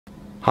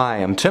Hi,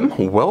 I'm Tim.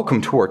 Welcome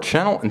to our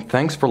channel and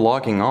thanks for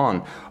logging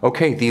on.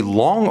 Okay, the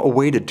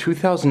long-awaited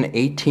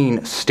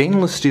 2018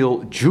 stainless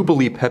steel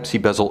Jubilee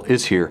Pepsi bezel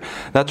is here.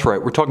 That's right,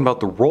 we're talking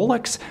about the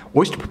Rolex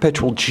Oyster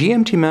Perpetual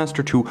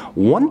GMT-Master II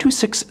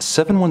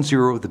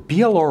 126710, the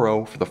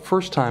BLRO, for the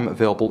first time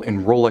available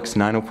in Rolex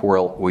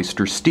 904L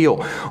Oyster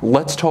Steel.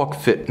 Let's talk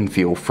fit and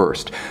feel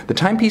first. The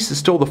timepiece is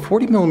still the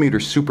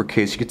 40mm super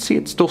case. You can see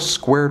it's still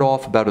squared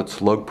off about its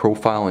lug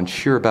profile and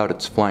sheer about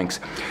its flanks.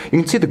 You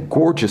can see the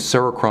gorgeous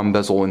Serichrome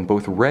bezel in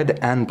both red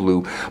and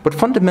blue, but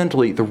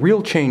fundamentally the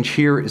real change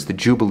here is the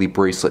Jubilee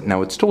bracelet.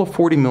 Now it's still a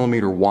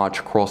 40mm watch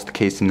across the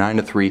case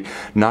 9-3,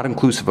 not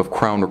inclusive of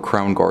crown or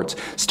crown guards.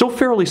 Still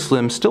fairly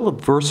slim, still a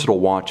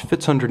versatile watch,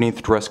 fits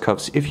underneath dress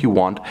cuffs if you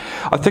want.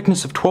 A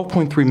thickness of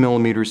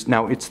 12.3mm.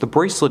 Now it's the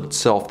bracelet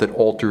itself that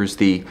alters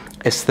the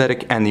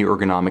aesthetic and the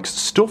ergonomics.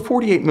 Still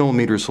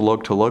 48mm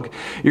lug to lug.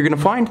 You're going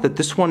to find that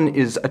this one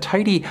is a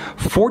tidy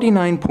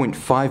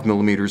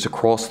 49.5mm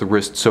across the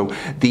wrist, so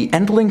the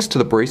end links to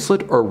the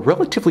bracelet are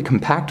relatively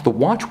compact. The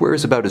watch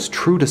wears about as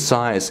true to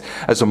size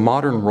as a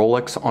modern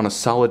Rolex on a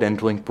solid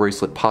end link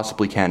bracelet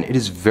possibly can. It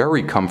is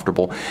very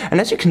comfortable,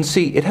 and as you can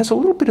see, it has a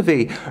little bit of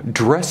a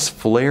dress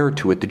flair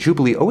to it. The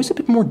Jubilee, always a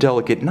bit more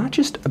delicate, not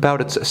just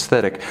about its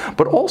aesthetic,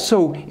 but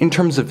also in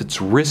terms of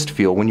its wrist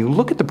feel. When you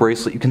look at the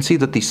bracelet, you can see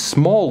that the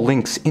small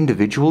links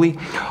individually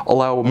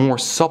allow a more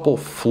supple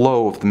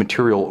flow of the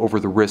material over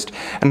the wrist,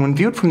 and when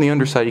viewed from the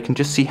underside, you can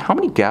just see how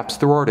many gaps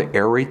there are to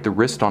aerate the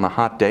wrist on a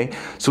hot day.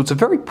 So it's a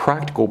very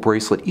practical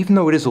bracelet. Even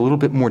though it is a little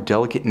bit more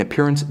delicate in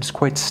appearance, it is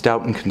quite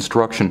stout in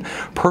construction,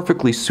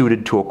 perfectly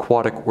suited to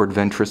aquatic or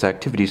adventurous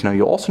activities. Now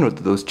you'll also note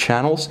that those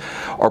channels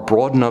are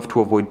broad enough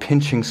to avoid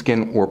pinching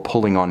skin or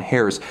pulling on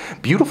hairs.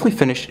 Beautifully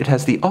finished, it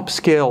has the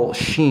upscale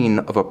sheen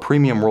of a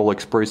premium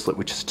Rolex bracelet,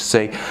 which is to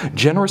say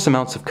generous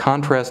amounts of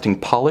contrasting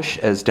polish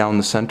as down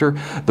the center,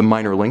 the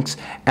minor links,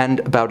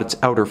 and about its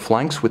outer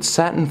flanks, with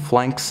satin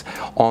flanks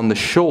on the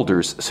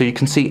shoulders. So you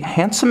can see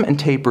handsome and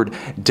tapered,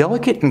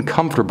 delicate and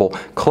comfortable,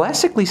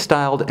 classically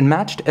styled and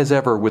matched as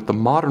ever with the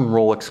modern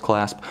Rolex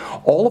clasp,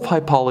 all of high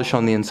polish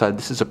on the inside.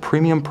 This is a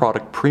premium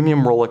product.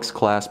 Premium Rolex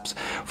clasps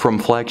from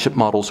flagship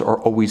models are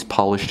always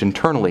polished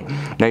internally.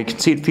 Now you can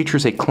see it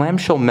features a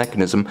clamshell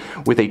mechanism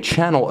with a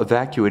channel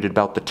evacuated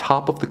about the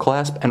top of the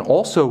clasp and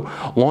also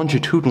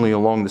longitudinally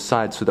along the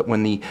side, so that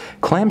when the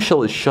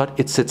clamshell is shut,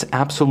 it sits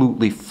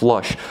absolutely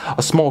flush.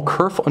 A small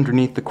kerf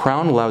underneath the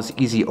crown allows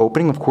easy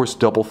opening, of course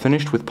double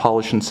finished with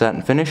polish and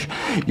satin finish.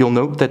 You'll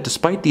note that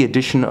despite the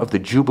addition of the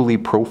Jubilee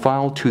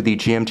profile to the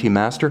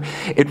GMT-Master,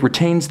 it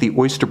retains the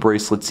Oyster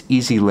bracelet's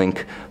Easy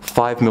Link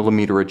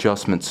 5mm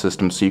adjustment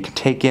system, so you can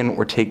take in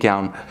or take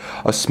down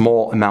a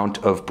small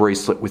amount of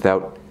bracelet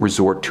without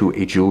resort to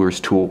a jeweler's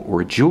tool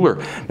or a jeweler.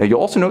 Now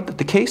you'll also note that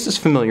the case is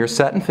familiar,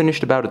 satin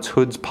finished about its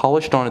hoods,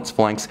 polished on its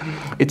flanks.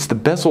 It's the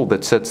bezel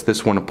that sets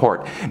this one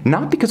apart.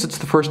 Not because it's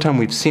the first time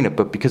we've seen it,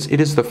 but because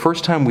it is the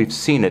first time we've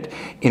seen it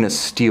in a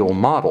steel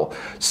model.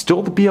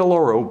 Still the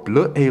BLRO,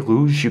 Bleu et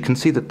Rouge. You can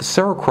see that the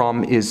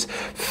Serichrome is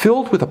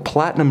filled with a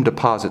platinum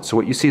deposit, so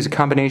what you see is a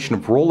combination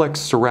of Rolex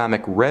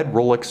ceramic red,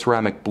 Rolex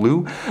ceramic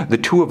blue, the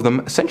two of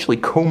them essentially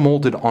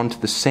co-molded onto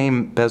the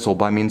same bezel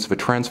by means of a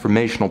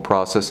transformational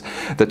process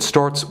that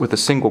starts with a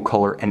single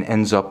color and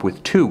ends up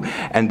with two.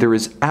 And there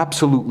is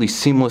absolutely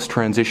seamless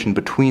transition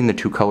between the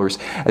two colors.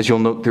 As you'll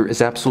note, there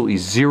is absolutely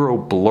zero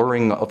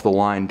blurring of the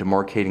line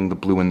demarcating the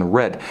blue and the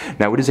red.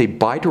 Now it is a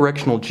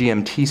bidirectional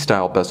GMT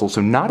style bezel, so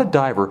not a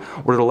diver.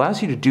 What it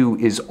allows you to do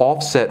is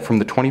offset from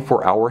the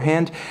 24-hour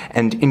hand,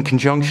 and in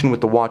conjunction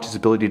with the watch's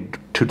ability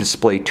to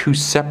display two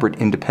separate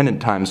independent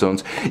time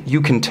zones,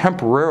 you can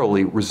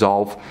temporarily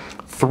resolve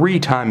 3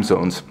 time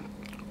zones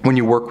when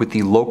you work with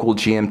the local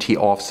GMT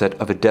offset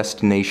of a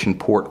destination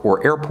port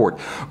or airport.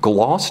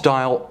 Gloss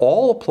style,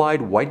 all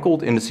applied white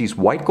gold indices,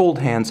 white gold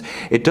hands.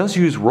 It does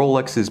use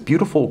Rolex's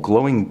beautiful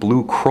glowing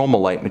blue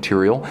chromolite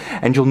material,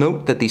 and you'll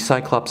note that the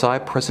Cyclops eye,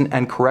 present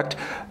and correct,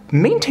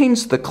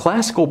 maintains the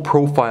classical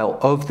profile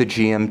of the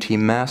GMT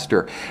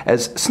Master,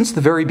 as since the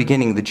very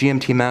beginning the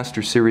GMT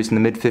Master series in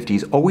the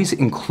mid-50s always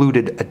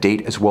included a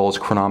date as well as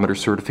chronometer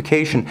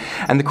certification,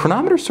 and the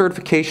chronometer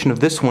certification of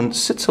this one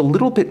sits a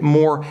little bit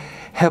more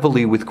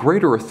heavily with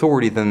greater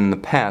authority than in the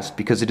past,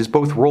 because it is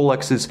both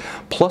Rolex's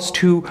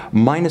 +2,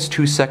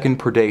 -2 second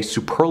per day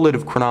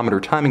superlative chronometer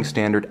timing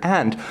standard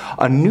and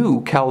a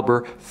new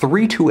caliber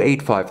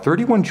 3285,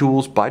 31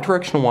 joules,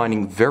 bidirectional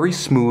winding, very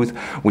smooth,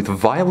 with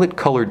violet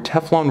colored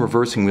Teflon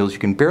reversing wheels. You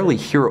can barely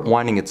hear it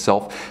winding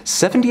itself.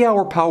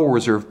 70-hour power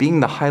reserve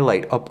being the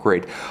highlight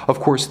upgrade. Of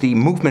course, the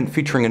movement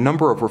featuring a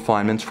number of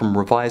refinements, from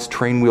revised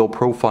train wheel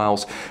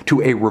profiles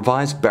to a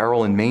revised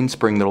barrel and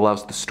mainspring that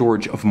allows the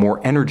storage of more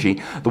energy.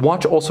 The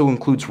watch also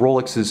includes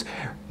Rolex's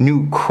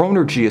new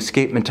Chronergy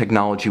escapement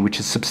technology, which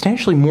is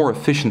substantially more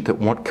efficient than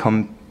what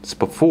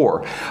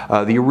before.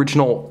 The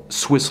original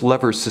Swiss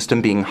lever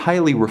system being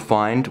highly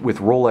refined, with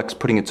Rolex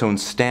putting its own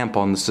stamp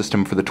on the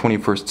system for the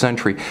 21st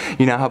century,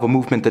 you now have a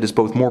movement that is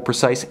both more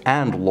precise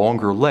and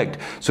longer legged.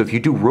 So if you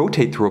do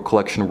rotate through a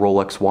collection of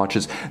Rolex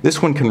watches,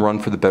 this one can run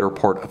for the better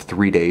part of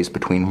 3 days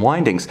between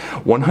windings.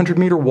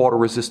 100-meter water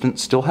resistant,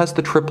 still has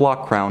the trip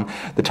lock crown.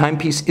 The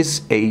timepiece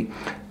is a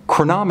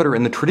chronometer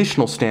in the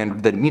traditional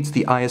standard that meets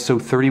the ISO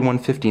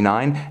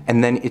 3159,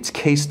 and then it's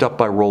cased up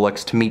by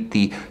Rolex to meet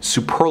the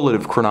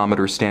superlative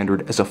chronometer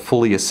standard as a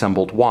fully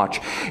assembled watch.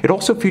 It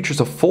also features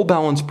a full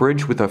balance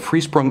bridge with a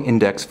free-sprung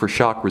index for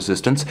shock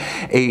resistance,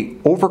 a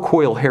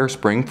overcoil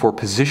hairspring for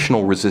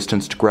positional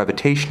resistance to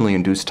gravitationally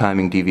induced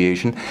timing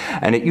deviation,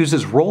 and it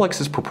uses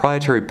Rolex's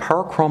proprietary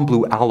Parachrom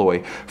Blue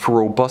alloy for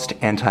robust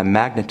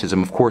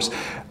anti-magnetism. Of course,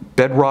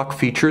 bedrock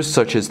features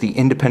such as the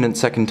independent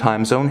second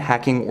time zone,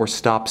 hacking or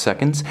stop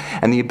seconds,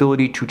 and the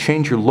ability to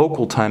change your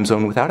local time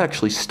zone without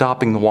actually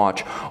stopping the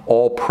watch,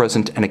 all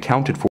present and accounted for